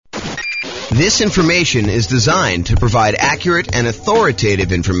This information is designed to provide accurate and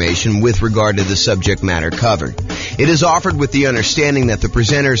authoritative information with regard to the subject matter covered. It is offered with the understanding that the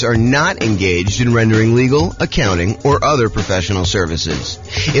presenters are not engaged in rendering legal, accounting, or other professional services.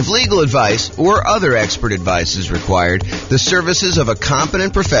 If legal advice or other expert advice is required, the services of a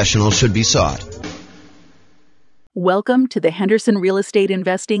competent professional should be sought. Welcome to the Henderson Real Estate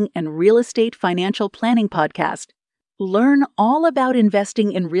Investing and Real Estate Financial Planning Podcast. Learn all about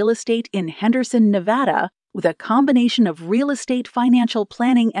investing in real estate in Henderson, Nevada, with a combination of real estate financial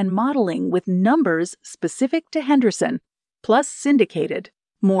planning and modeling with numbers specific to Henderson, plus syndicated,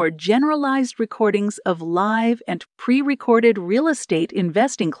 more generalized recordings of live and pre-recorded real estate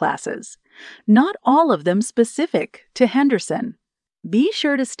investing classes, not all of them specific to Henderson. Be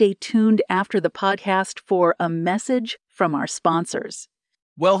sure to stay tuned after the podcast for a message from our sponsors.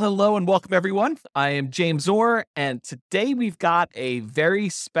 Well, hello and welcome, everyone. I am James Orr, and today we've got a very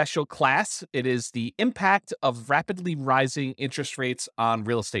special class. It is the impact of rapidly rising interest rates on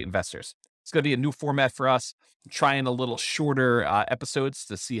real estate investors. It's going to be a new format for us. I'm trying a little shorter episodes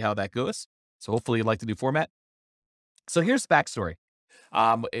to see how that goes. So hopefully you like the new format. So here's the backstory.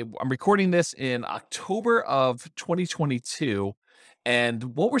 I'm recording this in October of 2022,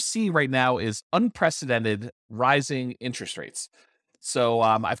 and what we're seeing right now is unprecedented rising interest rates. So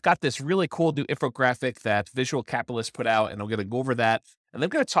I've got this really cool new infographic that Visual Capitalist put out, and I'm going to go over that. And I'm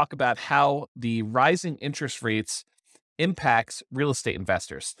going to talk about how the rising interest rates impacts real estate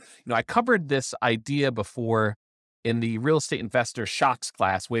investors. You know, I covered this idea before in the Real Estate Investor Shocks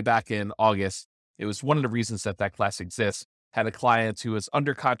class way back in August. It was one of the reasons that class exists. Had a client who was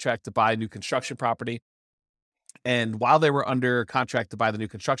under contract to buy a new construction property. And while they were under contract to buy the new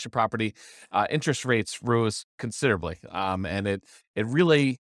construction property, interest rates rose considerably. And it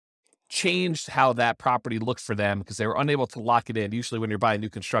really changed how that property looked for them because they were unable to lock it in. Usually when you're buying new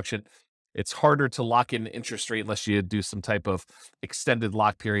construction, it's harder to lock in interest rate unless you do some type of extended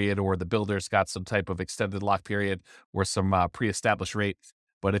lock period, or the builder's got some type of extended lock period or some pre-established rate.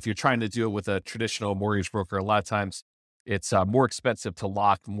 But if you're trying to do it with a traditional mortgage broker, a lot of times it's more expensive to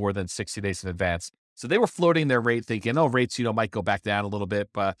lock more than 60 days in advance. So they were floating their rate thinking, oh, rates, might go back down a little bit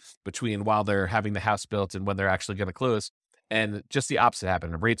between while they're having the house built and when they're actually going to close. And just the opposite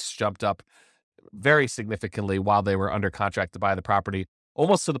happened. Rates jumped up very significantly while they were under contract to buy the property,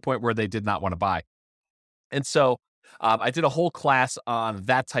 almost to the point where they did not want to buy. And so I did a whole class on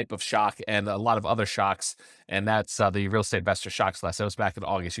that type of shock and a lot of other shocks. And that's the Real Estate Investor Shocks class. That was back in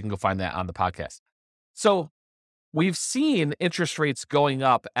August. You can go find that on the podcast. So we've seen interest rates going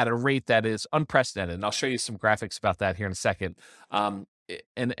up at a rate that is unprecedented, and I'll show you some graphics about that here in a second. And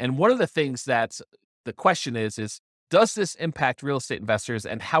one of the things that the question is does this impact real estate investors,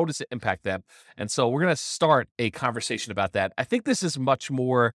 and how does it impact them? And so we're going to start a conversation about that. I think this is much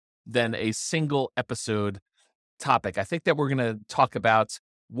more than a single episode topic. I think that we're going to talk about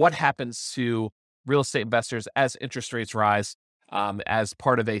what happens to real estate investors as interest rates rise as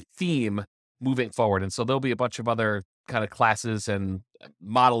part of a theme moving forward. And so there'll be a bunch of other kind of classes and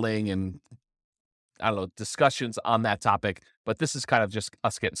modeling and discussions on that topic, but this is kind of just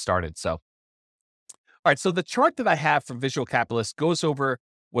us getting started. So, all right. So the chart that I have from Visual Capitalist goes over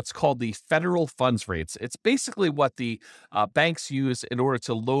what's called the federal funds rates. It's basically what the banks use in order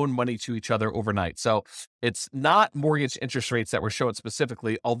to loan money to each other overnight. So it's not mortgage interest rates that were shown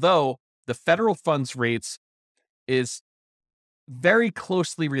specifically, although the federal funds rates is very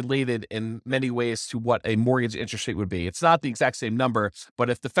closely related in many ways to what a mortgage interest rate would be. It's not the exact same number, but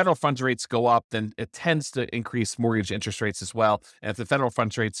if the federal funds rates go up, then it tends to increase mortgage interest rates as well. And if the federal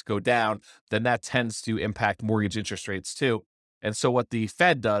funds rates go down, then that tends to impact mortgage interest rates too. And so what the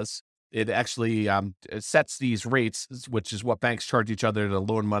Fed does, it actually sets these rates, which is what banks charge each other to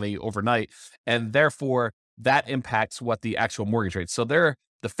loan money overnight. And therefore, that impacts what the actual mortgage rates. So the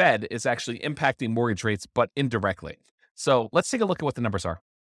Fed is actually impacting mortgage rates, but indirectly. So let's take a look at what the numbers are.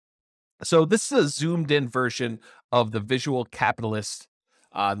 So this is a zoomed in version of the Visual Capitalist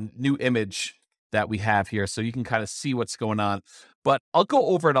new image that we have here. So you can kind of see what's going on, but I'll go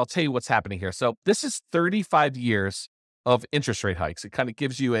over it. I'll tell you what's happening here. So this is 35 years of interest rate hikes. It kind of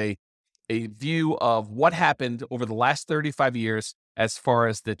gives you a view of what happened over the last 35 years as far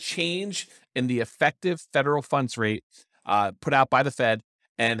as the change in the effective federal funds rate put out by the Fed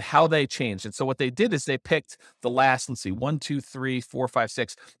and how they changed. And so what they did is they picked the last, 1, 2, 3, 4, 5,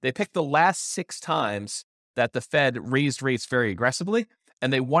 6. They picked the last 6 times that the Fed raised rates very aggressively.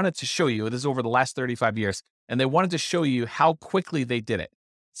 And they wanted to show you, this is over the last 35 years, and they wanted to show you how quickly they did it.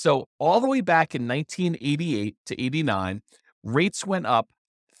 So all the way back in 1988 to 89, rates went up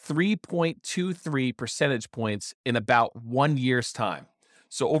 3.23 percentage points in about 1 year's time.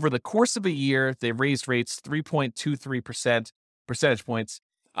 So over the course of a year, they raised rates 3.23% percentage points.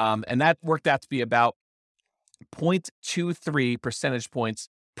 And that worked out to be about 0.23 percentage points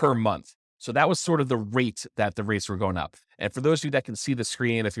per month. So that was sort of the rate that the rates were going up. And for those of you that can see the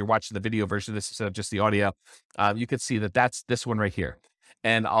screen, if you're watching the video version of this instead of just the audio, you can see that that's this one right here.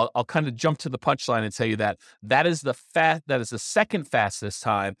 And I'll kind of jump to the punchline and tell you that that is the second fastest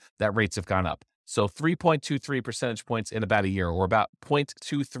time that rates have gone up. So 3.23 percentage points in about a year, or about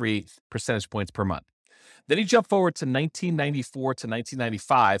 0.23 percentage points per month. Then you jump forward to 1994 to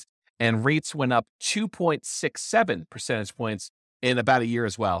 1995, and rates went up 2.67 percentage points in about a year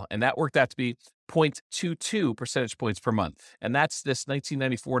as well. And that worked out to be 0.22 percentage points per month. And that's this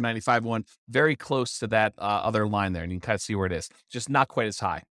 1994-95 one, very close to that other line there. And you can kind of see where it is, just not quite as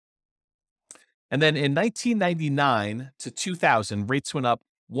high. And then in 1999 to 2000, rates went up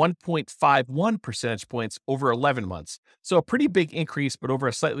 1.51 percentage points over 11 months. So a pretty big increase, but over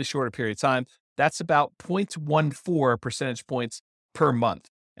a slightly shorter period of time. That's about 0.14 percentage points per month.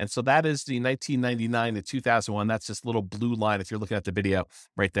 And so that is the 1999 to 2001. That's this little blue line if you're looking at the video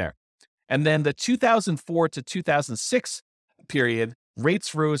right there. And then the 2004 to 2006 period,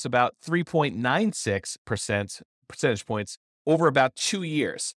 rates rose about 3.96 percentage points over about 2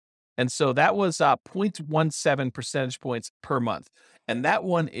 years. And so that was 0.17 percentage points per month. And that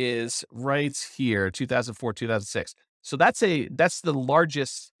one is right here, 2004, 2006. So that's the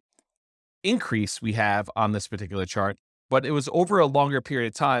largest increase we have on this particular chart, but it was over a longer period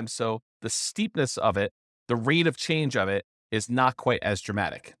of time. So the steepness of it, the rate of change of it, is not quite as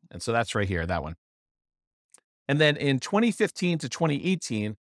dramatic. And so that's right here, that one. And then in 2015 to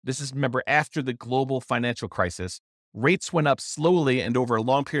 2018, this is, remember, after the global financial crisis, rates went up slowly and over a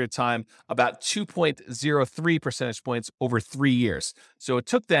long period of time, about 2.03 percentage points over 3 years. So it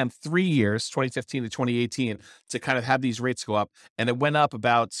took them 3 years, 2015 to 2018, to kind of have these rates go up. And it went up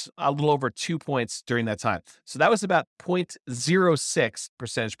about a little over 2 points during that time. So that was about 0.06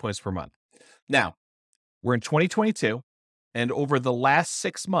 percentage points per month. Now, we're in 2022, and over the last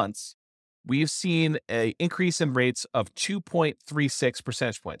 6 months, we've seen an increase in rates of 2.36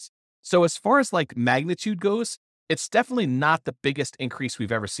 percentage points. So as far as like magnitude goes, it's definitely not the biggest increase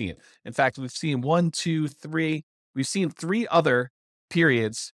we've ever seen. In fact, we've seen we've seen 3 other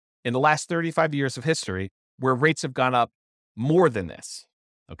periods in the last 35 years of history where rates have gone up more than this.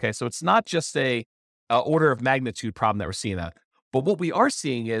 Okay, so it's not just a order of magnitude problem that we're seeing that. But what we are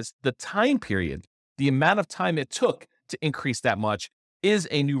seeing is the time period, the amount of time it took to increase that much is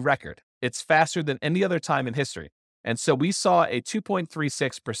a new record. It's faster than any other time in history. And so we saw a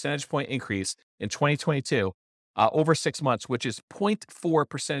 2.36 percentage point increase in 2022 over 6 months, which is 0.4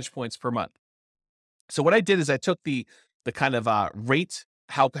 percentage points per month. So what I did is I took the kind of rate,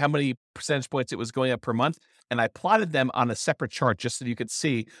 how many percentage points it was going up per month, and I plotted them on a separate chart just so you could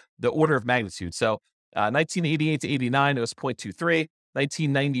see the order of magnitude. So 1988 to 89, it was 0.23.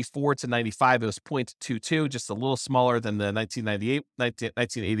 1994 to 95, it was 0.22, just a little smaller than the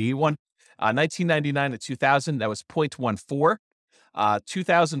 1981 one. 1999 to 2000, that was 0.14.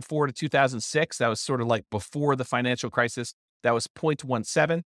 2004 to 2006, that was sort of like before the financial crisis, that was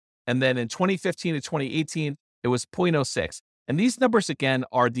 0.17. And then in 2015 to 2018, it was 0.06. And these numbers, again,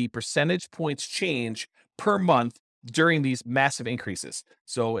 are the percentage points change per month during these massive increases.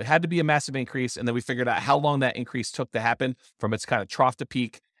 So it had to be a massive increase. And then we figured out how long that increase took to happen from its kind of trough to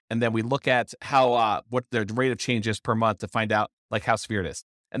peak. And then we look at how, what the rate of change is per month to find out like how severe it is.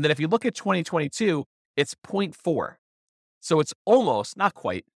 And then if you look at 2022, it's 0.4. So it's almost, not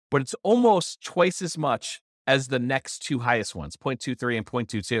quite, but it's almost twice as much as the next 2 highest ones, 0.23 and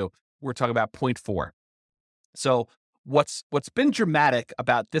 0.22. We're talking about 0.4. So what's been dramatic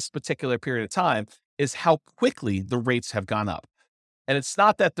about this particular period of time is how quickly the rates have gone up. And it's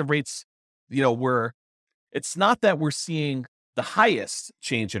not that the rates, it's not that we're seeing the highest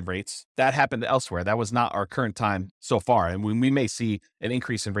change in rates. That happened elsewhere. That was not our current time so far. And we may see an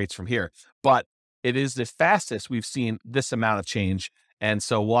increase in rates from here, but it is the fastest we've seen this amount of change. And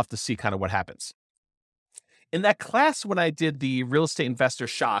so we'll have to see kind of what happens. In that class, when I did the real estate investor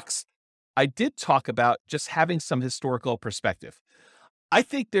shocks, I did talk about just having some historical perspective. I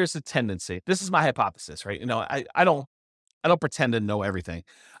think there's a tendency, this is my hypothesis, right? I don't pretend to know everything,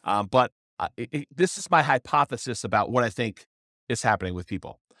 but this is my hypothesis about what I think is happening with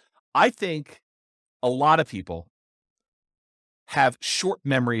people. I think a lot of people have short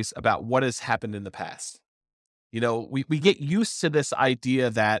memories about what has happened in the past. We get used to this idea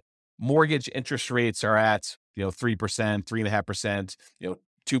that mortgage interest rates are at, 3%, 3.5%,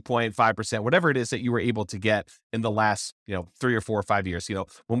 2.5%, whatever it is that you were able to get in the last, 3 or 4 or 5 years.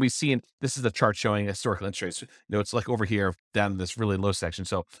 When we've seen, this is a chart showing historical interest rates, it's like over here down in this really low section.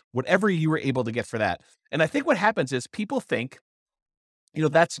 So whatever you were able to get for that. And I think what happens is people think,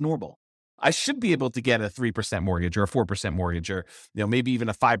 that's normal. I should be able to get a 3% mortgage or a 4% mortgage or, maybe even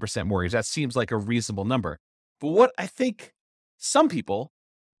a 5% mortgage. That seems like a reasonable number. But what I think some people,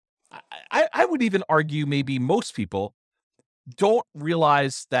 I would even argue maybe most people don't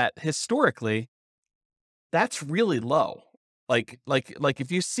realize that historically that's really low. Like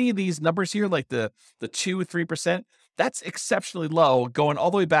if you see these numbers here, like the 2-3%, that's exceptionally low, going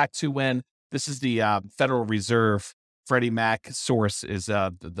all the way back to when this is the Federal Reserve. Freddie Mac source is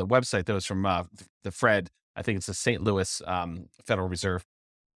the website that was from the Fred. I think it's the St. Louis Federal Reserve.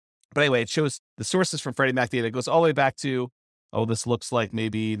 But anyway, it shows the sources from Freddie Mac data. It goes all the way back to, this looks like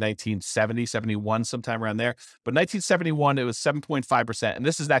maybe 1970, 71, sometime around there. But 1971, it was 7.5%. And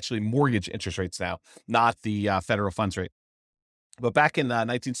this is actually mortgage interest rates now, not the federal funds rate. But back in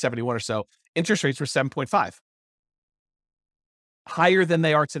 1971 or so, interest rates were 7.5, higher than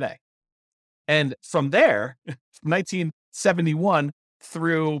they are today. And from there, 1971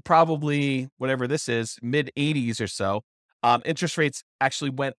 through probably whatever this is, mid 80s or so, interest rates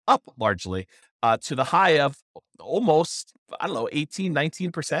actually went up largely to the high of almost, 18,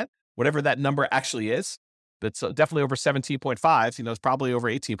 19%, whatever that number actually is. It's definitely over 17.5, it's probably over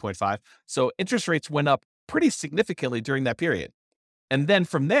 18.5. So interest rates went up pretty significantly during that period. And then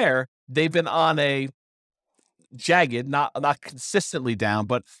from there, they've been on a jagged, not consistently down,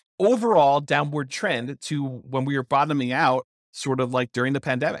 but overall downward trend to when we were bottoming out sort of like during the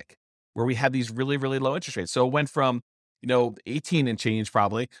pandemic, where we had these really, really low interest rates. So it went from, 18 and change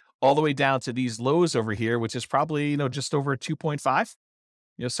probably all the way down to these lows over here, which is probably, just over 2.5,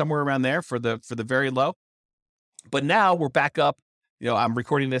 somewhere around there for the very low. But now we're back up, I'm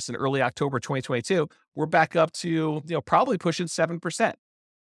recording this in early October, 2022. We're back up to, probably pushing 7%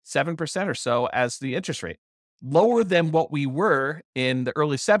 or so as the interest rate. Lower than what we were in the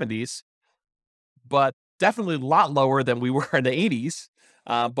early 70s, but definitely a lot lower than we were in the 80s.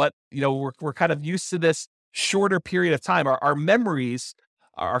 But, we're kind of used to this shorter period of time. Our memories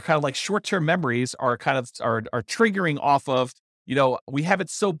are kind of like short-term memories are kind of are triggering off of, we have it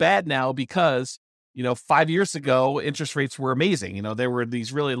so bad now because, 5 years ago, interest rates were amazing. There were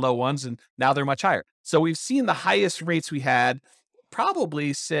these really low ones and now they're much higher. So we've seen the highest rates we had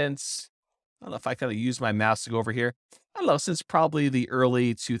probably since, I don't know if I kind of use my mouse to go over here. I don't know, since probably the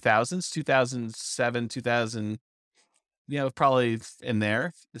early 2000s, 2007, 2000, probably in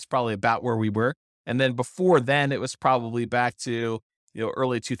there. It's probably about where we were. And then before then, it was probably back to,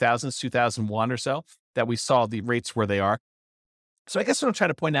 early 2000s, 2001 or so that we saw the rates where they are. So I guess what I'm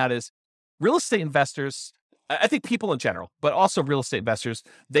trying to point out is real estate investors, I think people in general, but also real estate investors,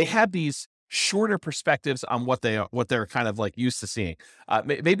 they have these shorter perspectives on what they're kind of like used to seeing.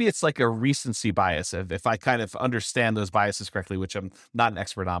 Maybe it's like a recency bias if I kind of understand those biases correctly, which I'm not an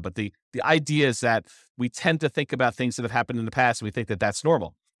expert on. But the idea is that we tend to think about things that have happened in the past and we think that that's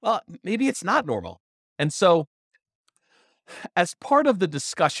normal. Well, maybe it's not normal. And so as part of the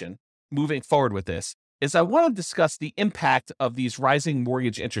discussion moving forward with this is I want to discuss the impact of these rising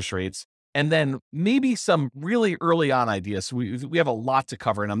mortgage interest rates. And then maybe some really early on ideas. So we have a lot to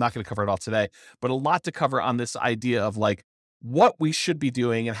cover, and I'm not going to cover it all today, but a lot to cover on this idea of like what we should be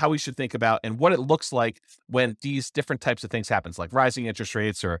doing and how we should think about and what it looks like when these different types of things happens, like rising interest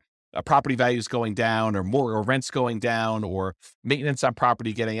rates or property values going down or more or rents going down or maintenance on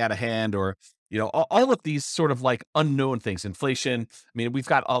property getting out of hand or, all of these sort of like unknown things, inflation. I mean, we've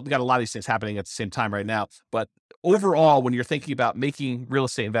got a lot of these things happening at the same time right now, but overall, when you're thinking about making real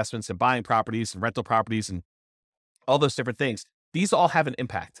estate investments and buying properties and rental properties and all those different things, these all have an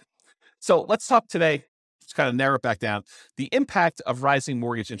impact. So let's talk today, just kind of narrow it back down, the impact of rising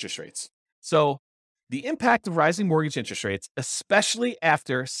mortgage interest rates. So the impact of rising mortgage interest rates, especially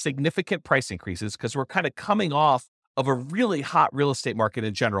after significant price increases, because we're kind of coming off of a really hot real estate market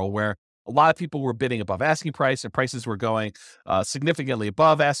in general, where a lot of people were bidding above asking price and prices were going significantly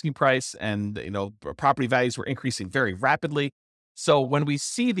above asking price. And, property values were increasing very rapidly. So when we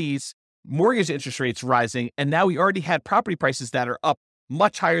see these mortgage interest rates rising, and now we already had property prices that are up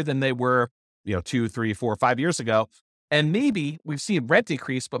much higher than they were, 2, 3, 4, 5 years ago. And maybe we've seen rent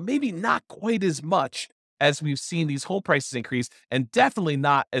increase, but maybe not quite as much as we've seen these home prices increase, and definitely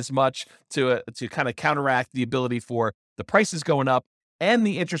not as much to kind of counteract the ability for the prices going up and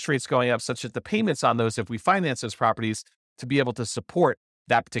the interest rates going up, such that the payments on those, if we finance those properties, to be able to support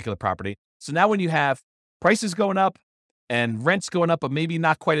that particular property. So now when you have prices going up and rents going up, but maybe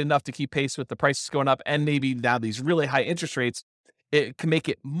not quite enough to keep pace with the prices going up, and maybe now these really high interest rates, it can make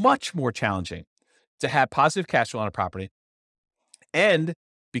it much more challenging to have positive cash flow on a property. And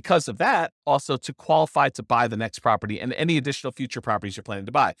because of that, also to qualify to buy the next property and any additional future properties you're planning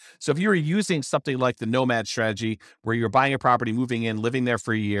to buy. So if you were using something like the nomad strategy, where you're buying a property, moving in, living there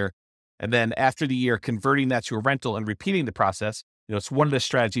for a year, and then after the year, converting that to a rental and repeating the process, it's one of the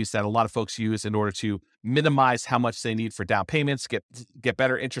strategies that a lot of folks use in order to minimize how much they need for down payments, get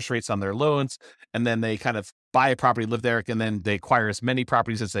better interest rates on their loans, and then they kind of buy a property, live there, and then they acquire as many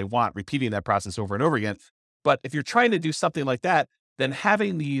properties as they want, repeating that process over and over again. But if you're trying to do something like that, then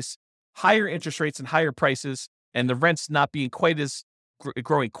having these higher interest rates and higher prices and the rents not being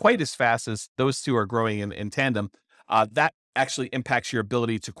growing quite as fast as those two are growing in tandem, that actually impacts your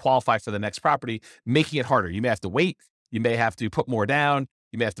ability to qualify for the next property, making it harder. You may have to wait. You may have to put more down.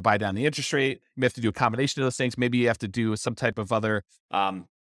 You may have to buy down the interest rate. You may have to do a combination of those things. Maybe you have to do some type of other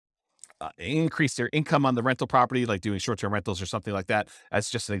increase their income on the rental property, like doing short-term rentals or something like that, as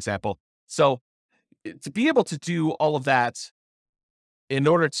just an example. So to be able to do all of that in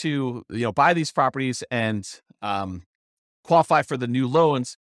order to buy these properties and qualify for the new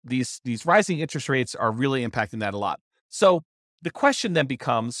loans, these rising interest rates are really impacting that a lot. So the question then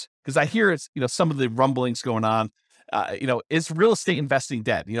becomes, because I hear some of the rumblings going on, is real estate investing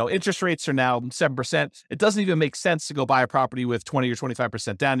dead? Interest rates are now 7%. It doesn't even make sense to go buy a property with 20 or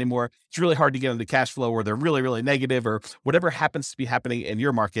 25% down anymore. It's really hard to get into cash flow, or they're really, really negative, or whatever happens to be happening in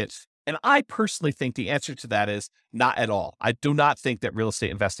your market. And I personally think the answer to that is not at all. I do not think that real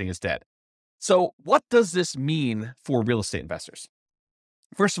estate investing is dead. So what does this mean for real estate investors?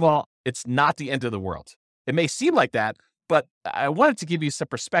 First of all, it's not the end of the world. It may seem like that, but I wanted to give you some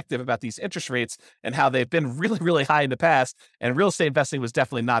perspective about these interest rates and how they've been really, really high in the past. And real estate investing was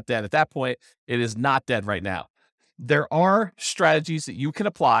definitely not dead at that point. It is not dead right now. There are strategies that you can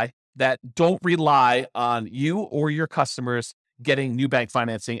apply that don't rely on you or your customers getting new bank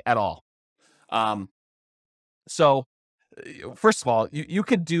financing at all. So first of all, you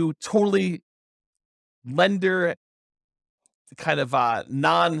could do totally lender kind of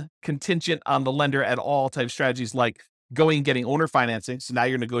non-contingent on the lender at all type strategies, like going and getting owner financing. So now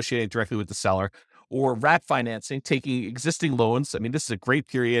you're negotiating directly with the seller, or wrap financing, taking existing loans. I mean, this is a great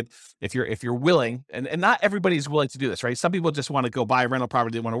period if you're willing, and not everybody's willing to do this, right? Some people just want to go buy a rental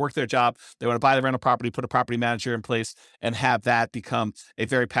property. They want to work their job. They want to buy the rental property, put a property manager in place, and have that become a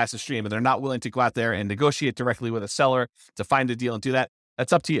very passive stream. And they're not willing to go out there and negotiate directly with a seller to find a deal and do that.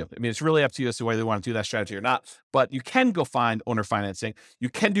 That's up to you. I mean, it's really up to you as to whether they want to do that strategy or not. But you can go find owner financing. You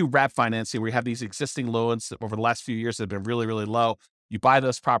can do wrap financing, where you have these existing loans that over the last few years that have been really, really low. You buy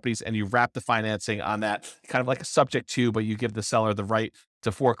those properties and you wrap the financing on that, kind of like a subject to, but you give the seller the right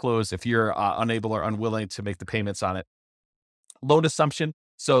to foreclose if you're unable or unwilling to make the payments on it. Loan assumption.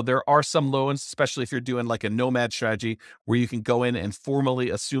 So there are some loans, especially if you're doing like a nomad strategy, where you can go in and formally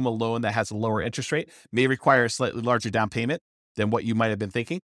assume a loan that has a lower interest rate, may require a slightly larger down payment than what you might have been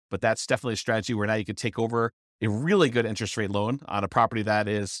thinking. But that's definitely a strategy where now you can take over a really good interest rate loan on a property that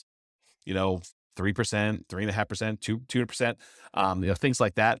is, 3%, 3.5%, 2%, things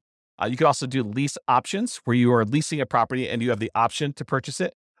like that. You could also do lease options, where you are leasing a property and you have the option to purchase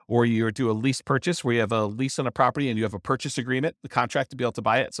it, or you do a lease purchase where you have a lease on a property and you have a purchase agreement, the contract to be able to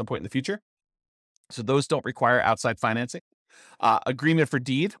buy it at some point in the future. So those don't require outside financing. Agreement for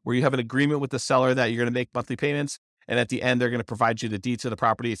deed, where you have an agreement with the seller that you're going to make monthly payments, and at the end, they're going to provide you the deed to the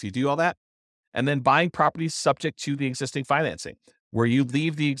property if you do all that. And then buying properties subject to the existing financing, where you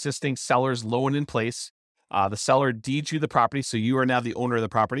leave the existing seller's loan in place. The seller deeds you the property, so you are now the owner of the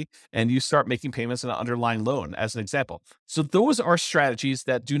property, and you start making payments on an underlying loan, as an example. So those are strategies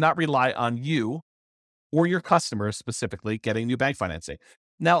that do not rely on you or your customers specifically getting new bank financing.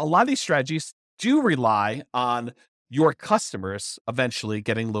 Now, a lot of these strategies do rely on your customers eventually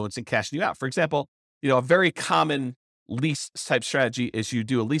getting loans and cashing you out. For example, a very common lease type strategy is you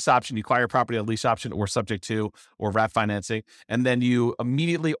do a lease option, you acquire property on lease option or subject to, or wrap financing, and then you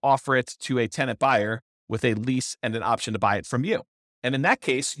immediately offer it to a tenant buyer with a lease and an option to buy it from you. And in that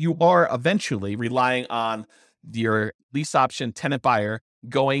case, you are eventually relying on your lease option tenant buyer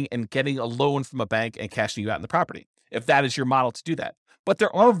going and getting a loan from a bank and cashing you out in the property, if that is your model to do that. But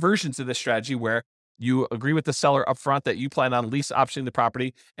there are versions of this strategy where you agree with the seller upfront that you plan on lease optioning the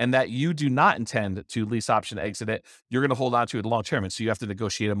property and that you do not intend to lease option exit it. You're going to hold on to it long term. And so you have to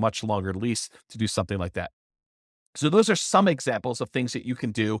negotiate a much longer lease to do something like that. So those are some examples of things that you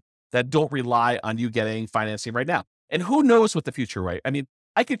can do that don't rely on you getting financing right now. And who knows what the future, right? I mean,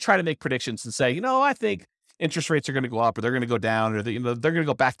 I could try to make predictions and say, I think interest rates are going to go up, or they're going to go down, or they're going to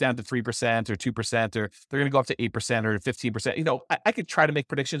go back down to 3% or 2%, or they're going to go up to 8% or 15%. I could try to make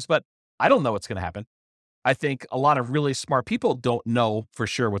predictions, but I don't know what's going to happen. I think a lot of really smart people don't know for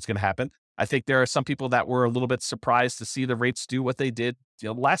sure what's going to happen. I think there are some people that were a little bit surprised to see the rates do what they did,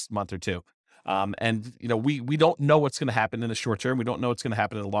 last month or two. And we don't know what's going to happen in the short term. We don't know what's going to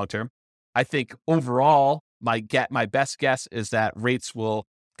happen in the long term. I think overall, my best guess is that rates will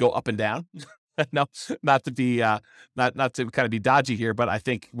go up and down. No, not to be not to kind of be dodgy here, but I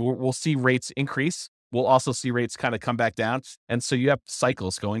think we'll see rates increase. We'll also see rates kind of come back down, and so you have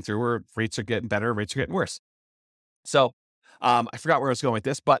cycles going through where rates are getting better, rates are getting worse. So I forgot where I was going with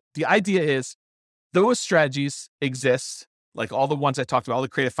this, but the idea is those strategies exist, like all the ones I talked about, all the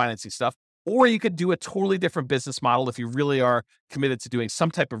creative financing stuff. Or you could do a totally different business model if you really are committed to doing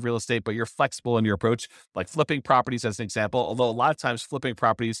some type of real estate, but you're flexible in your approach, like flipping properties as an example. Although a lot of times flipping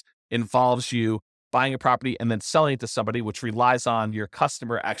properties involves you buying a property and then selling it to somebody, which relies on your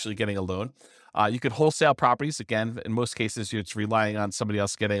customer actually getting a loan. You could wholesale properties. Again, in most cases, it's relying on somebody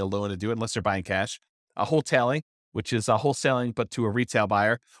else getting a loan to do it, unless they're buying cash. Wholetailing, which is wholesaling, but to a retail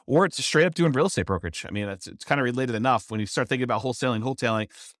buyer, or it's straight up doing real estate brokerage. I mean, it's kind of related enough. When you start thinking about wholetailing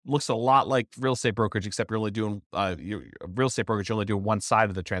looks a lot like real estate brokerage, except you're only doing real estate brokerage. You're only doing one side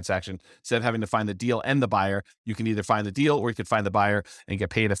of the transaction. Instead of having to find the deal and the buyer, you can either find the deal or you can find the buyer and get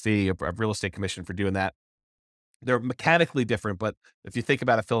paid a fee, a real estate commission for doing that. They're mechanically different, but if you think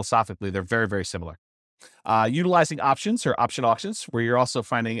about it philosophically, they're very, very similar. Utilizing options or option auctions, where you're also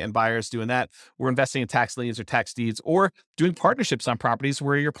finding and buyers doing that. We're investing in tax liens or tax deeds, or doing partnerships on properties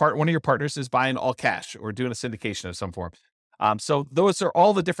where one of your partners is buying all cash or doing a syndication of some form. So those are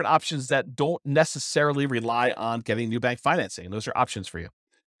all the different options that don't necessarily rely on getting new bank financing. Those are options for you.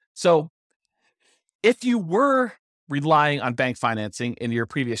 So if you were relying on bank financing in your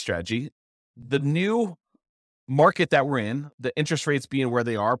previous strategy, the new market that we're in, the interest rates being where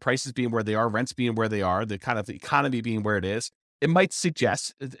they are, prices being where they are, rents being where they are, the kind of the economy being where it is, it might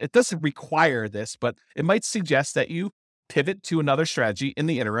suggest, it doesn't require this, but it might suggest that you pivot to another strategy in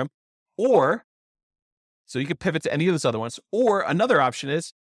the interim, or so you could pivot to any of those other ones, or another option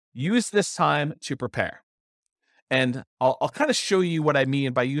is use this time to prepare. And I'll kind of show you what I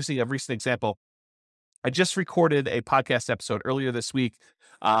mean by using a recent example. I just recorded a podcast episode earlier this week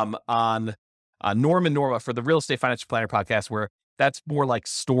on Norm and Norma for the Real Estate Financial Planner podcast, where that's more like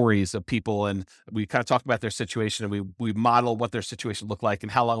stories of people. And we kind of talk about their situation, and we model what their situation looked like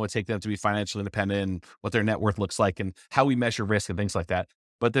and how long it would take them to be financially independent and what their net worth looks like and how we measure risk and things like that.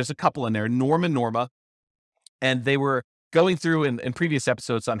 But there's a couple in there, Norm and Norma, and they were going through in previous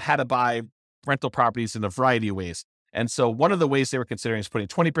episodes on how to buy rental properties in a variety of ways. And so one of the ways they were considering is putting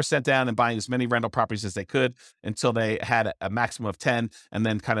 20% down and buying as many rental properties as they could until they had a maximum of 10, and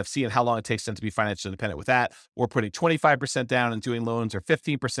then kind of seeing how long it takes them to be financially independent with that, or putting 25% down and doing loans, or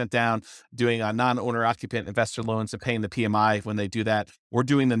 15% down, doing non-owner occupant investor loans and paying the PMI when they do that, or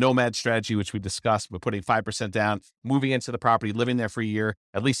doing the nomad strategy, which we discussed, but putting 5% down, moving into the property, living there for a year,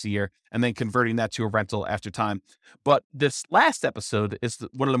 at least a year, and then converting that to a rental after time. But this last episode is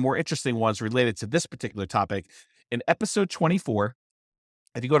one of the more interesting ones related to this particular topic. In episode 24,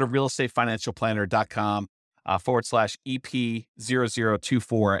 if you go to realestatefinancialplanner.com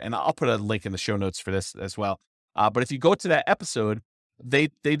 /EP0024, and I'll put a link in the show notes for this as well. But if you go to that episode, they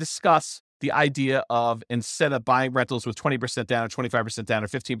discuss the idea of, instead of buying rentals with 20% down or 25% down or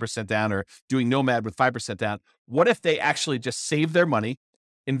 15% down, or doing nomad with 5% down, what if they actually just save their money,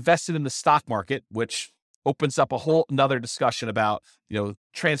 invested in the stock market, which opens up a whole another discussion about,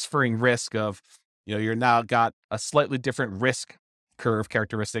 transferring risk of, you're now got a slightly different risk curve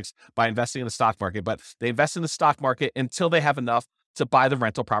characteristics by investing in the stock market, but they invest in the stock market until they have enough to buy the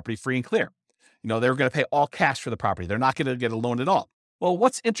rental property free and clear. They're going to pay all cash for the property. They're not going to get a loan at all. Well,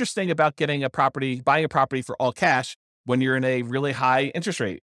 what's interesting about buying a property for all cash when you're in a really high interest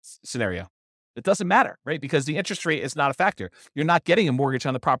rate scenario? It doesn't matter, right? Because the interest rate is not a factor. You're not getting a mortgage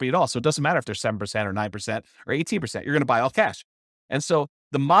on the property at all. So it doesn't matter if they're 7% or 9% or 18%. You're going to buy all cash. And so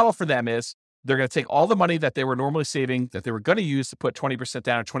the model for them is, they're going to take all the money that they were normally saving, that they were going to use to put 20%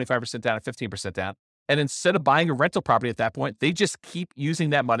 down or 25% down or 15% down. And instead of buying a rental property at that point, they just keep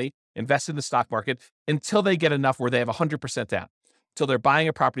using that money, invest in the stock market until they get enough where they have 100% down, until they're buying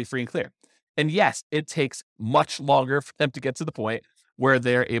a property free and clear. And yes, it takes much longer for them to get to the point where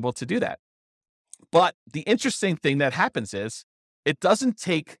they're able to do that. But the interesting thing that happens is, it doesn't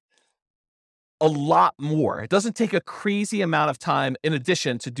take a lot more. It doesn't take a crazy amount of time in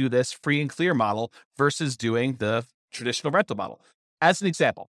addition to do this free and clear model versus doing the traditional rental model. As an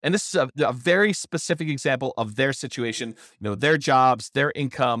example, and this is a very specific example of their situation, their jobs, their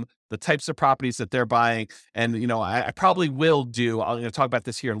income, the types of properties that they're buying. And, I probably will I'm going to talk about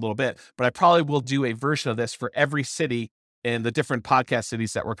this here in a little bit, but I probably will do a version of this for every city in the different podcast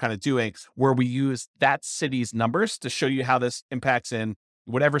cities that we're kind of doing, where we use that city's numbers to show you how this impacts in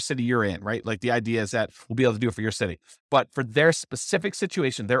whatever city you're in, right? Like the idea is that we'll be able to do it for your city, but for their specific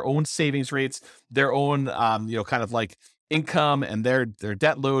situation, their own savings rates, their own, kind of like income and their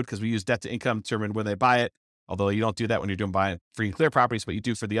debt load, because we use debt to income to determine when they buy it. Although you don't do that when you're doing buying free and clear properties, but you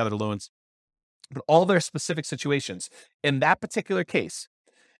do for the other loans. But all their specific situations, in that particular case,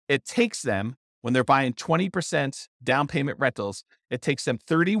 it takes them, when they're buying 20% down payment rentals, it takes them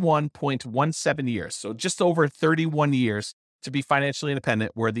 31.17 years. So just over 31 years to be financially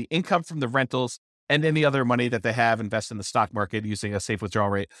independent, where the income from the rentals and any other money that they have invest in the stock market using a safe withdrawal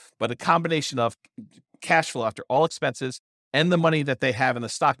rate, but a combination of cash flow after all expenses and the money that they have in the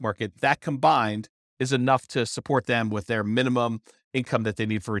stock market, that combined is enough to support them with their minimum income that they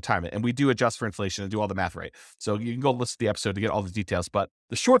need for retirement. And we do adjust for inflation and do all the math right. So you can go listen to the episode to get all the details. But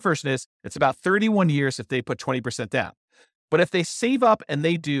the short version is it's about 31 years if they put 20% down. But if they save up and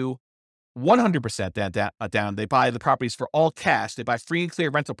they do 100% down, they buy the properties for all cash, they buy free and clear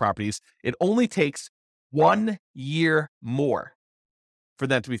rental properties, it only takes 1 year more for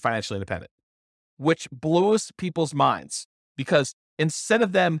them to be financially independent, which blows people's minds, because instead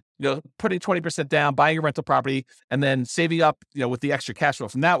of them, putting 20% down, buying a rental property, and then saving up, with the extra cash flow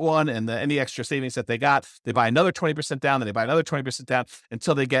from that one and any extra savings that they got, they buy another 20% down, then they buy another 20% down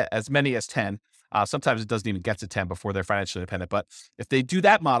until they get as many as 10. Sometimes it doesn't even get to 10 before they're financially independent. But if they do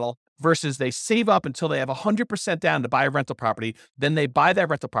that model versus they save up until they have 100% down to buy a rental property, then they buy that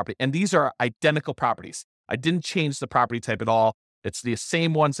rental property. And these are identical properties. I didn't change the property type at all. It's the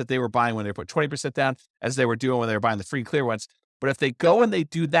same ones that they were buying when they put 20% down as they were doing when they were buying the free and clear ones. But if they go and they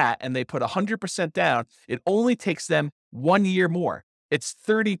do that and they put 100% down, it only takes them 1 year more. It's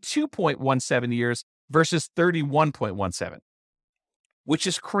 32.17 years versus 31.17, which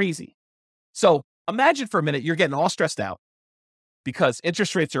is crazy. So imagine for a minute, you're getting all stressed out because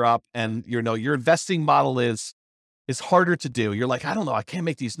interest rates are up and your investing model is harder to do. You're like, I don't know, I can't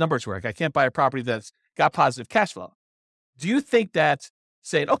make these numbers work. I can't buy a property that's got positive cash flow. Do you think that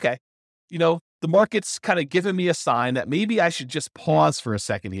saying, okay, the market's kind of giving me a sign that maybe I should just pause for a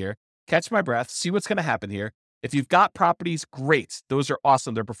second here, catch my breath, see what's going to happen here. If you've got properties, great. Those are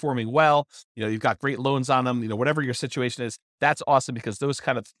awesome. They're performing well. You've got great loans on them. Whatever your situation is, that's awesome because those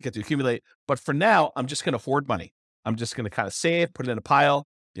kind of get to accumulate. But for now, I'm just going to hoard money. I'm just going to kind of save, put it in a pile,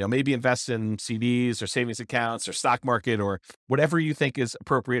 maybe invest in CDs or savings accounts or stock market or whatever you think is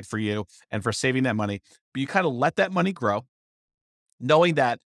appropriate for you and for saving that money. But you kind of let that money grow, knowing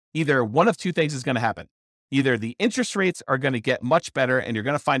that either one of two things is going to happen. Either the interest rates are going to get much better and you're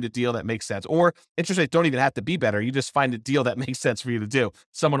going to find a deal that makes sense, or interest rates don't even have to be better. You just find a deal that makes sense for you to do.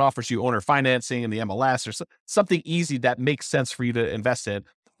 Someone offers you owner financing in the MLS or something easy that makes sense for you to invest in.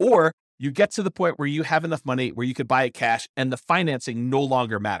 Or you get to the point where you have enough money where you could buy it cash and the financing no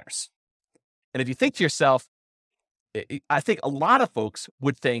longer matters. And if you think to yourself, I think a lot of folks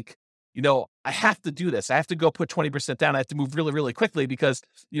would think, I have to do this. I have to go put 20% down. I have to move really, really quickly because,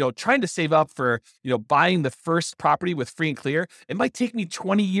 trying to save up for, buying the first property with free and clear, it might take me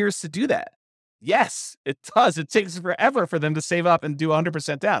 20 years to do that. Yes, it does. It takes forever for them to save up and do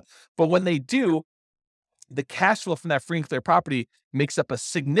 100% down. But when they do, the cash flow from that free and clear property makes up a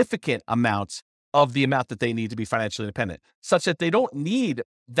significant amount of the amount that they need to be financially independent, such that they don't need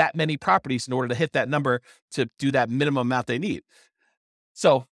that many properties in order to hit that number to do that minimum amount they need.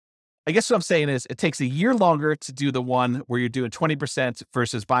 So I guess what I'm saying is it takes a year longer to do the one where you're doing 20%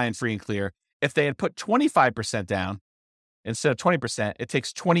 versus buying free and clear. If they had put 25% down instead of 20%, it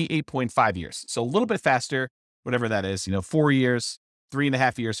takes 28.5 years. So a little bit faster, whatever that is, 4 years,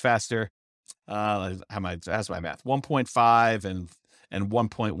 3.5 years faster. How's my math? 1.5 and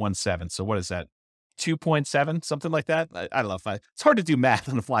 1.17. So what is that? 2.7, something like that. I don't know. It's hard to do math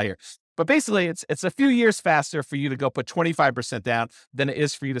on the fly here. But basically, it's a few years faster for you to go put 25% down than it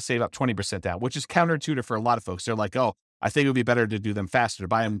is for you to save up 20% down, which is counterintuitive for a lot of folks. They're like, oh, I think it would be better to do them faster, to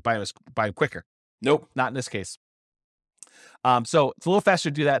buy them quicker. Nope, not in this case. So it's a little faster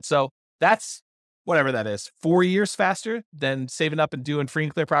to do that. So that's whatever that is, 4 years faster than saving up and doing free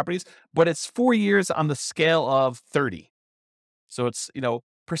and clear properties, but it's 4 years on the scale of 30. So it's,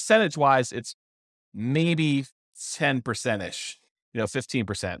 percentage-wise, it's maybe 10%-ish.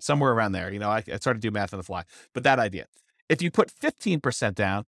 15%, somewhere around there. It's hard to do math on the fly, but that idea. If you put 15%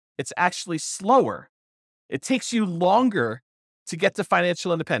 down, it's actually slower. It takes you longer to get to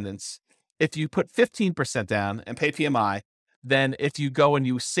financial independence if you put 15% down and pay PMI than if you go and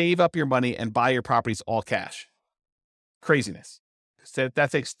you save up your money and buy your properties all cash. Craziness. So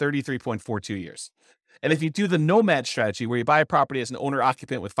that takes 33.42 years. And if you do the nomad strategy where you buy a property as an owner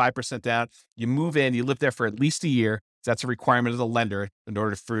occupant with 5% down, you move in, you live there for at least a year, That's a requirement of the lender in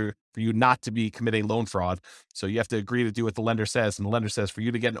order for you not to be committing loan fraud. So you have to agree to do what the lender says. And the lender says for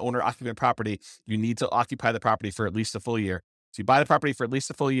you to get an owner-occupant property, you need to occupy the property for at least a full year. So you buy the property for at least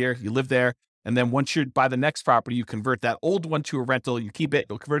a full year, you live there, and then once you buy the next property, you convert that old one to a rental, you keep it,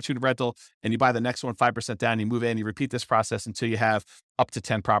 you'll convert it to a rental, and you buy the next one 5% down, you move in, you repeat this process until you have up to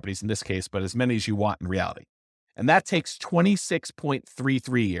 10 properties in this case, but as many as you want in reality. And that takes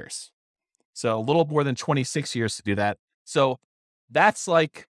 26.33 years. So a little more than 26 years to do that. So that's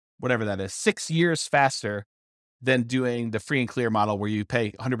like, whatever that is, 6 years faster than doing the free and clear model where you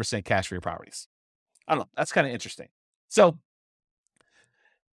pay 100% cash for your properties. I don't know. That's kind of interesting. So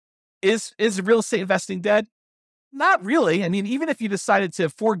is real estate investing dead? Not really. I mean, even if you decided to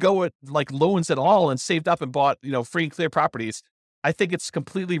forego it, like loans at all, and saved up and bought, free and clear properties, I think it's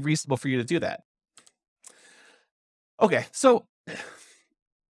completely reasonable for you to do that. Okay. So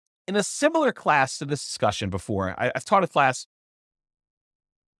in a similar class to this discussion before, I've taught a class.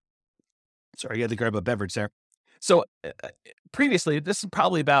 Sorry, I had to grab a beverage there. So previously, this is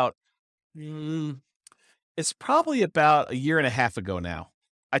probably about, it's probably about a year and a half ago now.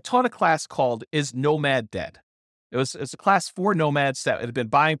 I taught a class called Is Nomad Dead? It was a class for nomads that had been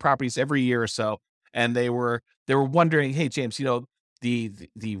buying properties every year or so. And they were wondering, hey, James, the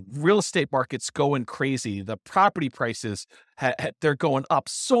real estate market's going crazy. The property prices, they're going up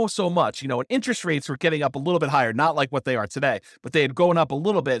so much, and interest rates were getting up a little bit higher, not like what they are today, but they had gone up a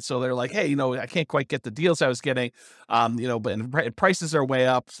little bit. So they're like, hey, I can't quite get the deals I was getting, but prices are way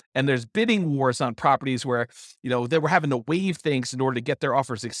up. And there's bidding wars on properties where, they were having to waive things in order to get their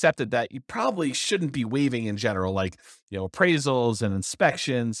offers accepted that you probably shouldn't be waiving in general, like, appraisals and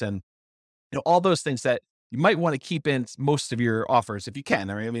inspections and, all those things that you might want to keep in most of your offers if you can.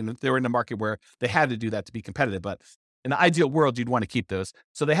 I mean, they were in a market where they had to do that to be competitive, but in the ideal world, you'd want to keep those.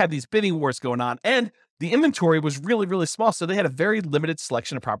 So they had these bidding wars going on, and the inventory was really, really small. So they had a very limited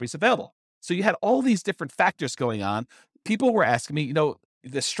selection of properties available. So you had all these different factors going on. People were asking me,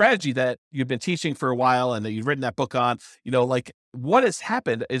 the strategy that you've been teaching for a while and that you've written that book on, like what has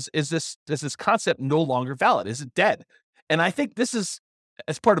happened? Is this concept no longer valid? Is it dead? And I think this is,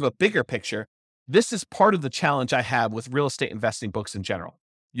 as part of a bigger picture, this is part of the challenge I have with real estate investing books in general.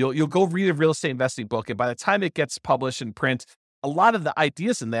 You'll go read a real estate investing book, and by the time it gets published in print, a lot of the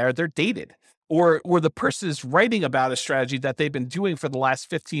ideas in there, they're dated, or the person is writing about a strategy that they've been doing for the last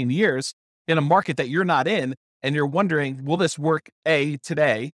 15 years in a market that you're not in, and you're wondering, will this work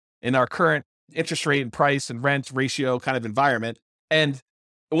today in our current interest rate and price and rent ratio kind of environment, and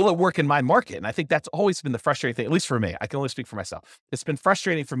will it work in my market? And I think that's always been the frustrating thing, at least for me. I can only speak for myself. It's been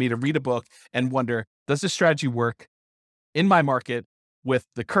frustrating for me to read a book and wonder, does this strategy work in my market with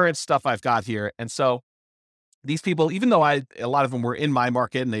the current stuff I've got here? And so these people, even though a lot of them were in my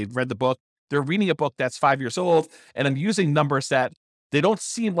market and they read the book, they're reading a book that's 5 years old, and I'm using numbers that they don't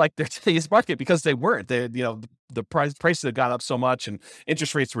seem like they're today's market because they weren't. The prices had gone up so much, and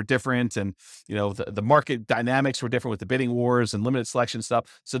interest rates were different, and the market dynamics were different with the bidding wars and limited selection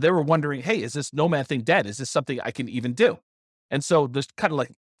stuff. So they were wondering, hey, is this nomad thing dead? Is this something I can even do? And so there's kind of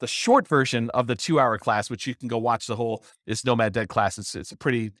like the short version of the 2-hour class, which you can go watch the whole Is Nomad Dead class. It's a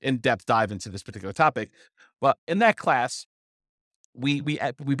pretty in-depth dive into this particular topic. But in that class, we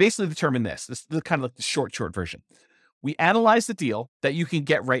basically determine this. This is kind of like the short version. We analyze the deal that you can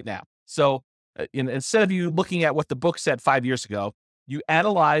get right now. So instead of you looking at what the book said 5 years ago, you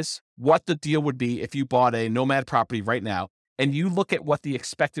analyze what the deal would be if you bought a nomad property right now, and you look at what the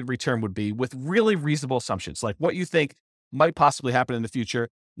expected return would be with really reasonable assumptions, like what you think might possibly happen in the future,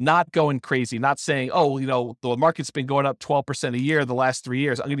 not going crazy, not saying, oh, the market's been going up 12% a year the last 3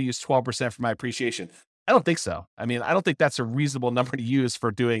 years. I'm going to use 12% for my appreciation. I don't think so. I mean, I don't think that's a reasonable number to use for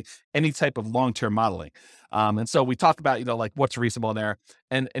doing any type of long-term modeling. And so we talk about, like what's reasonable in there,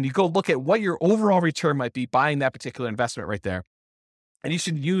 and you go look at what your overall return might be buying that particular investment right there. And you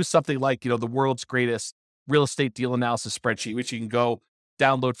should use something like, the world's greatest real estate deal analysis spreadsheet, which you can go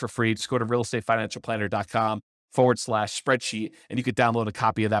download for free. Just go to realestatefinancialplanner.com/spreadsheet, and you could download a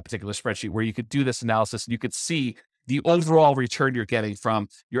copy of that particular spreadsheet where you could do this analysis, and you could see the overall return you're getting from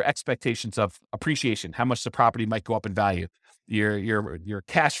your expectations of appreciation, how much the property might go up in value, your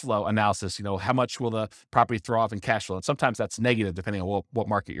cash flow analysis, how much will the property throw off in cash flow? And sometimes that's negative depending on what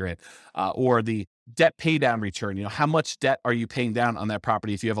market you're in, or the debt pay down return, how much debt are you paying down on that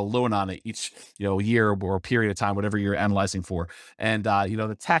property if you have a loan on it each, year or period of time, whatever you're analyzing for. And,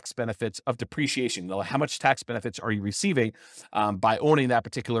 the tax benefits of depreciation, how much tax benefits are you receiving by owning that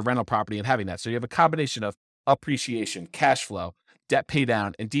particular rental property and having that? So you have a combination of appreciation, cash flow, debt pay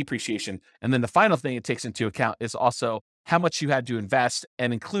down, and depreciation. And then the final thing it takes into account is also how much you had to invest,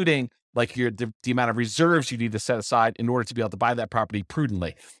 and including like the amount of reserves you need to set aside in order to be able to buy that property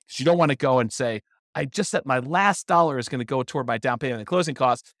prudently. Because you don't want to go and say, I just set my last dollar is going to go toward my down payment and closing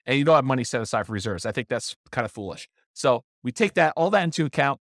costs, and you don't have money set aside for reserves. I think that's kind of foolish. So we take all that into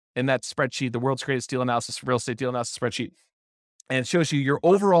account in that spreadsheet, the world's greatest deal analysis, real estate deal analysis spreadsheet, and it shows you your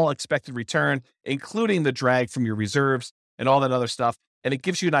overall expected return, including the drag from your reserves and all that other stuff. And it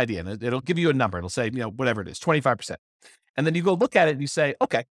gives you an idea, and it'll give you a number. It'll say, whatever it is, 25%. And then you go look at it and you say,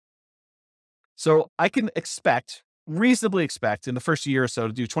 okay, so I can reasonably expect in the first year or so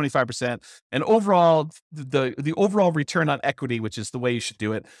to do 25%. And overall, the overall return on equity, which is the way you should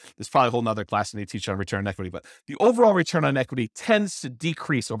do it. There's probably a whole nother class and they teach on return on equity, but the overall return on equity tends to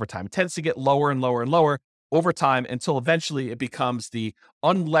decrease over time. It tends to get lower and lower and lower over time until eventually it becomes the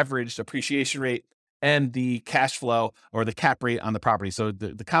unleveraged appreciation rate and the cash flow or the cap rate on the property. So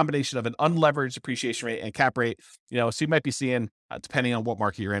the combination of an unleveraged appreciation rate and cap rate, so you might be seeing, depending on what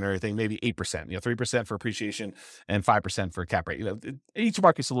market you're in or everything, maybe 8%, 3% for appreciation and 5% for cap rate. Each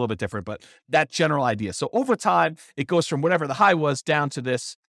market's a little bit different, but that general idea. So over time, it goes from whatever the high was down to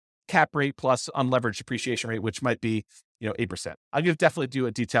this cap rate plus unleveraged appreciation rate, which might be, 8%. I'll definitely do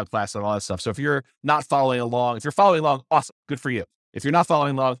a detailed class on all that stuff. So if you're not following along, if you're following along, awesome, good for you. If you're not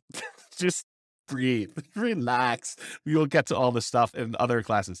following along, just breathe, relax. We will get to all this stuff in other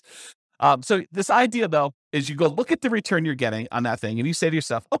classes. So this idea though, is you go look at the return you're getting on that thing and you say to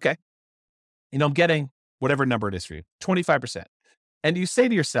yourself, okay, I'm getting whatever number it is for you, 25%. And you say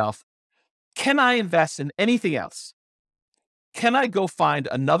to yourself, can I invest in anything else? Can I go find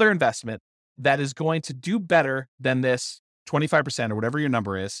another investment that is going to do better than this 25% or whatever your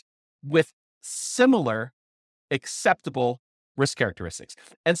number is with similar acceptable risk characteristics?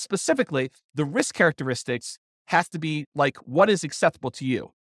 And specifically, the risk characteristics have to be like what is acceptable to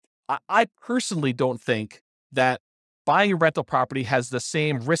you. I personally don't think that buying a rental property has the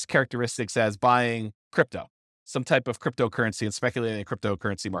same risk characteristics as buying crypto, some type of cryptocurrency and speculating in a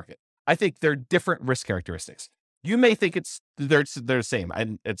cryptocurrency market. I think they're different risk characteristics. You may think they're the same,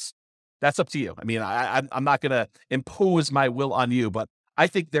 and that's up to you. I mean, I'm not going to impose my will on you, but I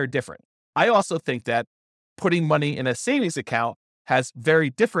think they're different. I also think that putting money in a savings account has very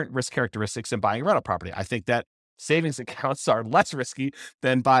different risk characteristics than buying a rental property. I think that savings accounts are less risky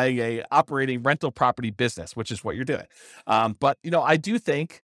than buying a operating rental property business, which is what you're doing. But I do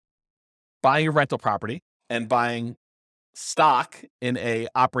think buying a rental property and buying stock in a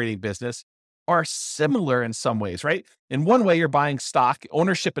operating business are similar in some ways, right? In one way, you're buying stock,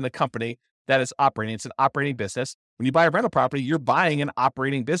 ownership in a company that is operating. It's an operating business. When you buy a rental property, you're buying an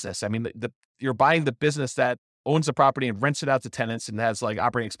operating business. I mean, you're buying the business that owns the property and rents it out to tenants and has like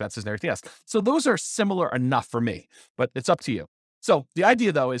operating expenses and everything else. So those are similar enough for me, but it's up to you. So the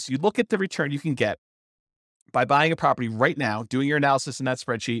idea though is you look at the return you can get by buying a property right now, doing your analysis in that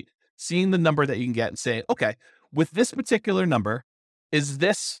spreadsheet, seeing the number that you can get and saying, okay, with this particular number, is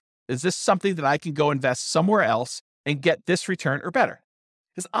this something that I can go invest somewhere else and get this return or better?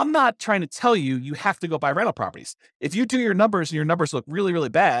 Because I'm not trying to tell you have to go buy rental properties. If you do your numbers and your numbers look really, really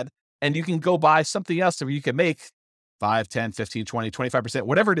bad, and you can go buy something else where you can make 5, 10, 15, 20, 25%,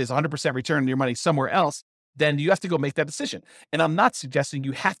 whatever it is, 100% return on your money somewhere else, then you have to go make that decision. And I'm not suggesting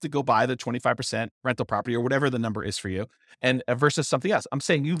you have to go buy the 25% rental property or whatever the number is for you and versus something else. I'm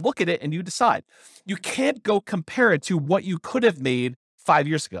saying you look at it and you decide. You can't go compare it to what you could have made 5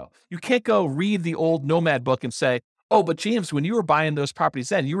 years ago. You can't go read the old Nomad book and say, oh, but James, when you were buying those properties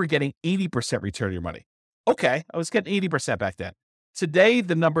then, you were getting 80% return on your money. Okay, I was getting 80% back then. Today,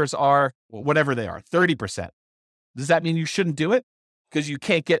 the numbers are whatever they are, 30%. Does that mean you shouldn't do it because you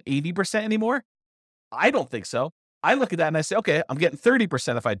can't get 80% anymore? I don't think so. I look at that and I say, okay, I'm getting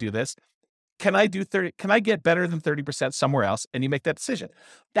 30% if I do this. Can I do 30? Can I get better than 30% somewhere else? And you make that decision.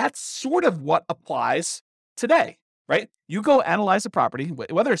 That's sort of what applies today, right? You go analyze a property,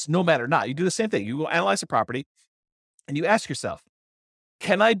 whether it's Nomad or not, you do the same thing. You go analyze a property and you ask yourself,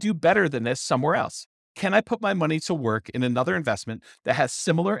 can I do better than this somewhere else? Can I put my money to work in another investment that has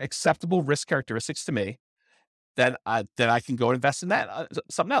similar acceptable risk characteristics to me that I can go invest in that,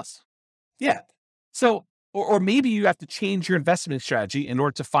 something else? Yeah. So, or maybe you have to change your investment strategy in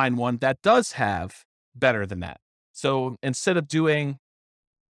order to find one that does have better than that. So instead of doing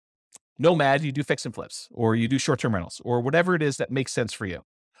Nomad, you do fix and flips, or you do short-term rentals, or whatever it is that makes sense for you.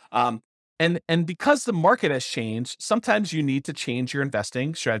 And because the market has changed, sometimes you need to change your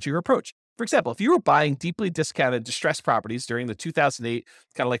investing strategy or approach. For example, if you were buying deeply discounted distressed properties during the 2008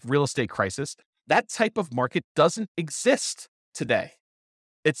 kind of like real estate crisis, that type of market doesn't exist today.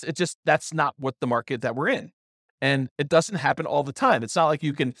 It's just, that's not what the market that we're in. And it doesn't happen all the time. It's not like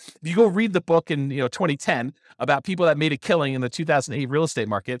if you go read the book in 2010 about people that made a killing in the 2008 real estate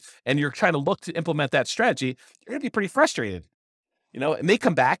market, and you're trying to look to implement that strategy, you're going to be pretty frustrated. It may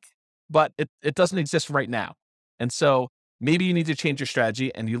come back, but it doesn't exist right now. And so maybe you need to change your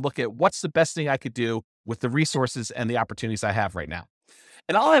strategy and you look at what's the best thing I could do with the resources and the opportunities I have right now.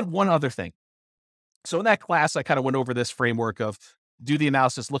 And I'll add one other thing. So in that class, I kind of went over this framework of do the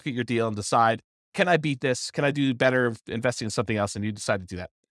analysis, look at your deal and decide, can I beat this? Can I do better investing in something else? And you decide to do that.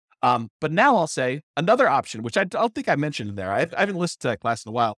 But now I'll say another option, which I don't think I mentioned in there. I haven't listened to that class in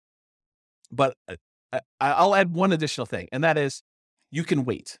a while, but I'll add one additional thing, and that is you can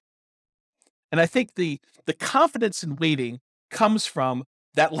wait. And I think the confidence in waiting comes from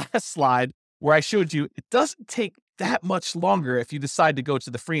that last slide where I showed you it doesn't take that much longer if you decide to go to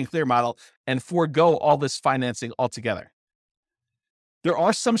the free and clear model and forego all this financing altogether. There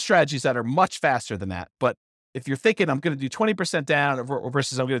are some strategies that are much faster than that, but if you're thinking I'm going to do 20% down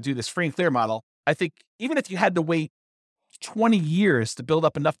versus I'm going to do this free and clear model, I think even if you had to wait 20 years to build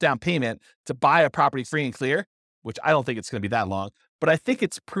up enough down payment to buy a property free and clear, which I don't think it's going to be that long, but I think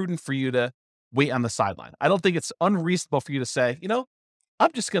it's prudent for you to wait on the sideline. I don't think it's unreasonable for you to say,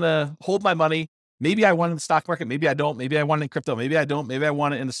 I'm just going to hold my money. Maybe I want it in the stock market. Maybe I don't. Maybe I want it in crypto. Maybe I don't. Maybe I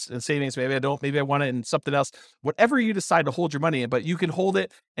want it in savings. Maybe I don't. Maybe I want it in something else. Whatever you decide to hold your money in, but you can hold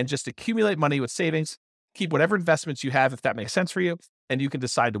it and just accumulate money with savings, keep whatever investments you have, if that makes sense for you, and you can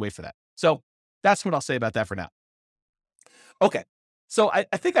decide to wait for that. So that's what I'll say about that for now. Okay. So I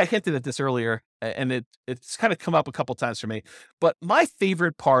think I hinted at this earlier, and it's kind of come up a couple times for me, but my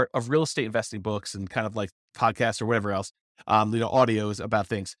favorite part of real estate investing books and kind of like podcasts or whatever else, audios about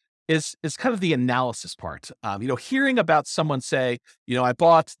things is kind of the analysis part. Hearing about someone say, I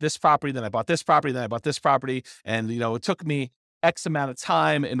bought this property, then I bought this property, then I bought this property. And, it took me X amount of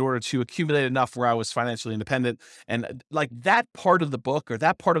time in order to accumulate enough where I was financially independent. And like that part of the book or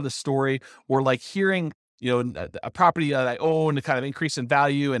that part of the story, or like hearing, a property that I own to kind of increase in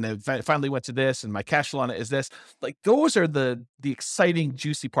value, and it finally went to this, and my cash flow on it is this. Like those are the exciting,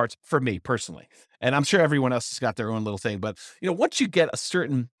 juicy parts for me personally. And I'm sure everyone else has got their own little thing. But once you get a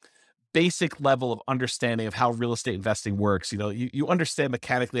certain basic level of understanding of how real estate investing works, you understand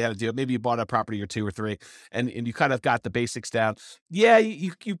mechanically how to do it. Maybe you bought a property or two or three, and you kind of got the basics down. Yeah,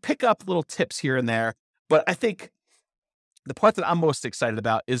 you pick up little tips here and there, but I think the part that I'm most excited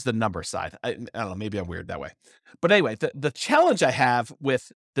about is the number side. I don't know, maybe I'm weird that way. But anyway, the challenge I have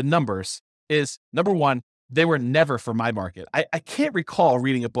with the numbers is, number one, they were never for my market. I can't recall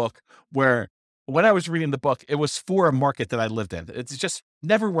reading a book where when I was reading the book, it was for a market that I lived in. It's just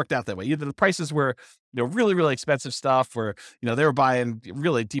never worked out that way. Either the prices were, really, really expensive stuff, or, they were buying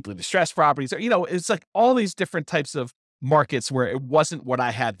really deeply distressed properties, or, it's like all these different types of markets where it wasn't what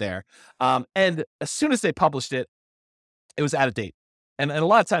I had there. And as soon as they published it, it was out of date. And a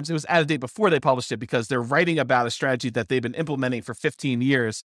lot of times it was out of date before they published it because they're writing about a strategy that they've been implementing for 15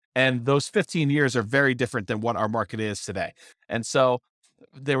 years. And those 15 years are very different than what our market is today. And so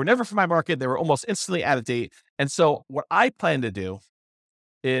they were never for my market. They were almost instantly out of date. And so what I plan to do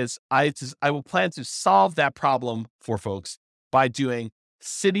is I will plan to solve that problem for folks by doing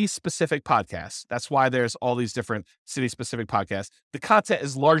city-specific podcasts. That's why there's all these different city-specific podcasts. The content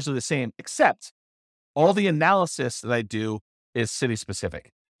is largely the same, except all the analysis that I do is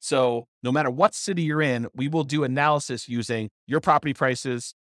city-specific. So no matter what city you're in, we will do analysis using your property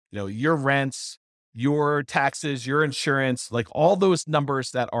prices, your rents, your taxes, your insurance, like all those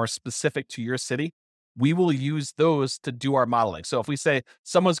numbers that are specific to your city. We will use those to do our modeling. So if we say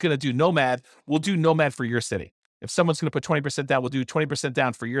someone's going to do Nomad, we'll do Nomad for your city. If someone's going to put 20% down, we'll do 20%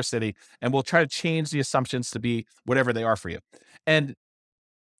 down for your city, and we'll try to change the assumptions to be whatever they are for you. And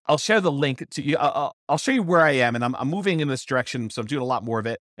I'll share the link to you. I'll show you where I am, and I'm moving in this direction. So I'm doing a lot more of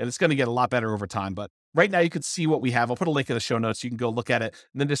it, and it's going to get a lot better over time. But right now you can see what we have. I'll put a link in the show notes. You can go look at it,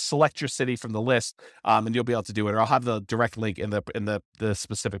 and then just select your city from the list, and you'll be able to do it. Or I'll have the direct link in the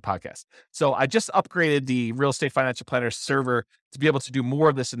specific podcast. So I just upgraded the Real Estate Financial Planner server to be able to do more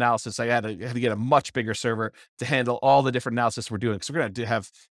of this analysis. I had to get a much bigger server to handle all the different analysis we're doing. So we're going to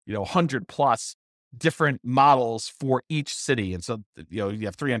have 100 plus different models for each city. And so, you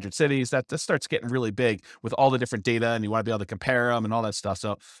have 300 cities. That starts getting really big with all the different data, and you want to be able to compare them and all that stuff.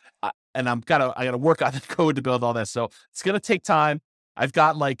 So, I gotta work on the code to build all that. So it's going to take time. I've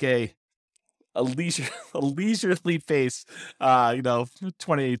got like a leisurely pace,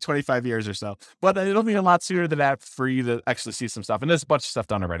 20, 25 years or so, but it'll be a lot sooner than that for you to actually see some stuff. And there's a bunch of stuff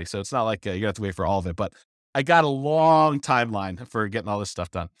done already. So it's not like you have to wait for all of it, but I got a long timeline for getting all this stuff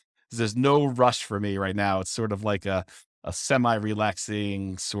done. There's no rush for me right now. It's sort of like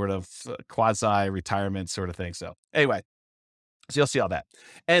semi-relaxing sort of quasi-retirement sort of thing. So anyway, so you'll see all that.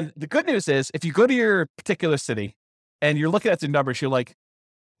 And the good news is if you go to your particular city and you're looking at the numbers, you're like,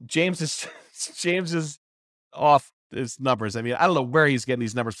 James is off his numbers. I mean, I don't know where he's getting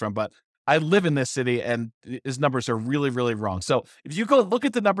these numbers from, but I live in this city and his numbers are really, really wrong. So if you go look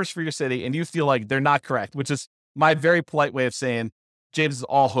at the numbers for your city and you feel like they're not correct, which is my very polite way of saying James is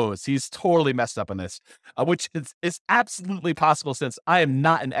all hose. He's totally messed up on this, which is absolutely possible since I am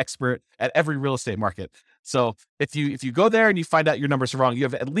not an expert at every real estate market. So if you go there and you find out your numbers are wrong, you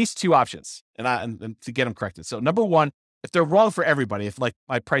have at least two options and to get them corrected. So number one, if they're wrong for everybody, if like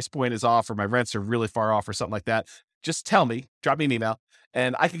my price point is off or my rents are really far off or something like that, just tell me, drop me an email,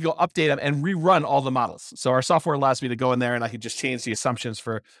 and I can go update them and rerun all the models. So our software allows me to go in there and I can just change the assumptions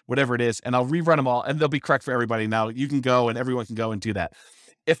for whatever it is, and I'll rerun them all and they'll be correct for everybody. Now you can go and everyone can go and do that.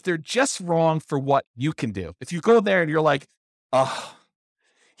 If they're just wrong for what you can do, if you go there and you're like, oh,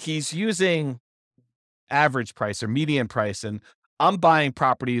 he's using average price or median price and I'm buying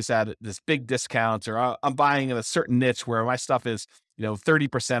properties at this big discount, or I'm buying in a certain niche where my stuff is,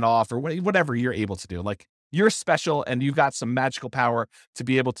 30% off or whatever you're able to do. Like you're special and you've got some magical power to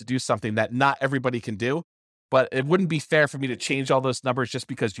be able to do something that not everybody can do. But it wouldn't be fair for me to change all those numbers just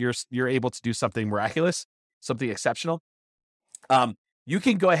because you're able to do something miraculous, something exceptional. You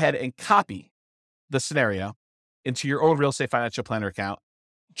can go ahead and copy the scenario into your own real estate financial planner account.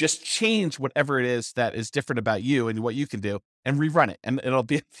 Just change whatever it is that is different about you and what you can do and rerun it. And you'll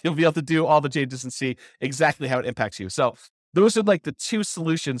be able to do all the changes and see exactly how it impacts you. So those are like the two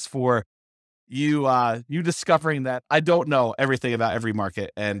solutions for you discovering that I don't know everything about every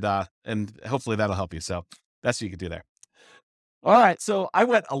market, and hopefully that'll help you. So that's what you can do there. All right. So I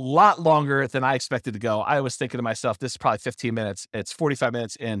went a lot longer than I expected to go. I was thinking to myself, this is probably 15 minutes. It's 45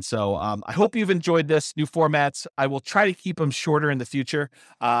 minutes in. So I hope you've enjoyed this new formats. I will try to keep them shorter in the future.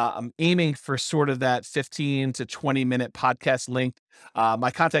 I'm aiming for sort of that 15 to 20 minute podcast length.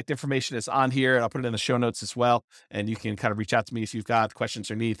 My contact information is on here, and I'll put it in the show notes as well. And you can kind of reach out to me if you've got questions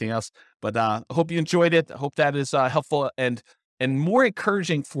or need anything else. But I hope you enjoyed it. I hope that is helpful and more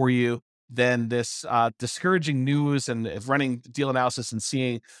encouraging for you than this discouraging news and running deal analysis and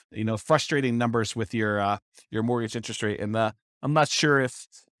seeing, frustrating numbers with your mortgage interest rate. And I'm not sure if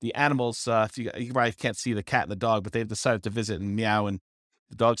the animals, if you probably can't see the cat and the dog, but they've decided to visit and meow, and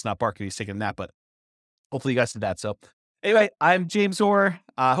the dog's not barking, he's taking a nap, but hopefully you guys did that. So anyway, I'm James Orr.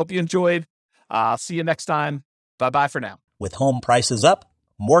 I hope you enjoyed. I'll see you next time. Bye-bye for now. With home prices up,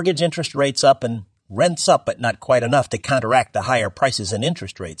 mortgage interest rates up, and rents up, but not quite enough to counteract the higher prices and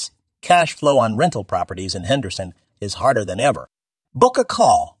interest rates, cash flow on rental properties in Henderson is harder than ever. Book a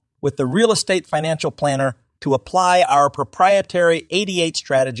call with the Real Estate Financial Planner to apply our proprietary 88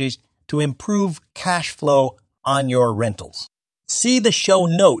 strategies to improve cash flow on your rentals. See the show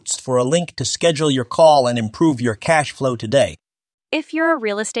notes for a link to schedule your call and improve your cash flow today. If you're a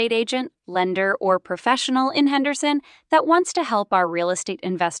real estate agent, lender, or professional in Henderson that wants to help our real estate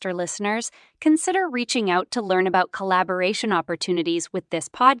investor listeners, consider reaching out to learn about collaboration opportunities with this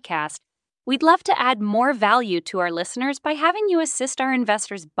podcast. We'd love to add more value to our listeners by having you assist our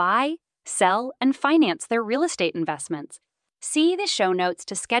investors buy, sell, and finance their real estate investments. See the show notes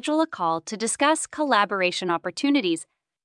to schedule a call to discuss collaboration opportunities